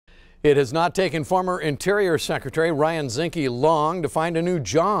It has not taken former Interior Secretary Ryan Zinke long to find a new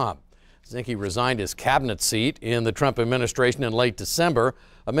job. Zinke resigned his cabinet seat in the Trump administration in late December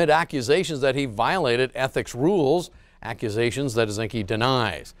amid accusations that he violated ethics rules, accusations that Zinke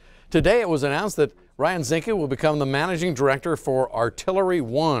denies. Today it was announced that Ryan Zinke will become the managing director for Artillery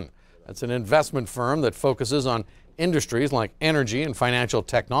One. That's an investment firm that focuses on industries like energy and financial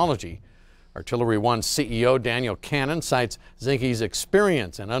technology. Artillery One CEO Daniel Cannon cites Zinke's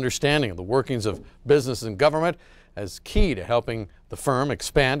experience and understanding of the workings of business and government as key to helping the firm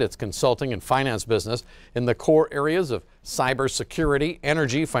expand its consulting and finance business in the core areas of cybersecurity,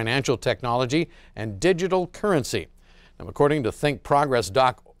 energy, financial technology, and digital currency. Now, according to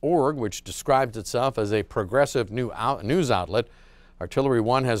thinkprogress.org, which describes itself as a progressive news outlet, Artillery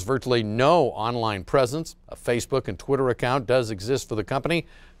One has virtually no online presence. A Facebook and Twitter account does exist for the company,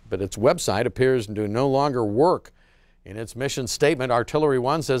 but its website appears to no longer work. In its mission statement, Artillery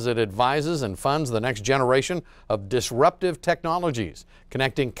One says it advises and funds the next generation of disruptive technologies,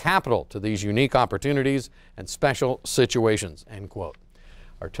 connecting capital to these unique opportunities and special situations, end quote.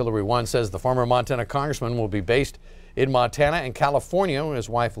 Artillery One says the former Montana congressman will be based in Montana and California, his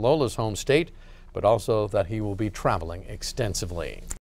wife Lola's home state, but also that he will be traveling extensively.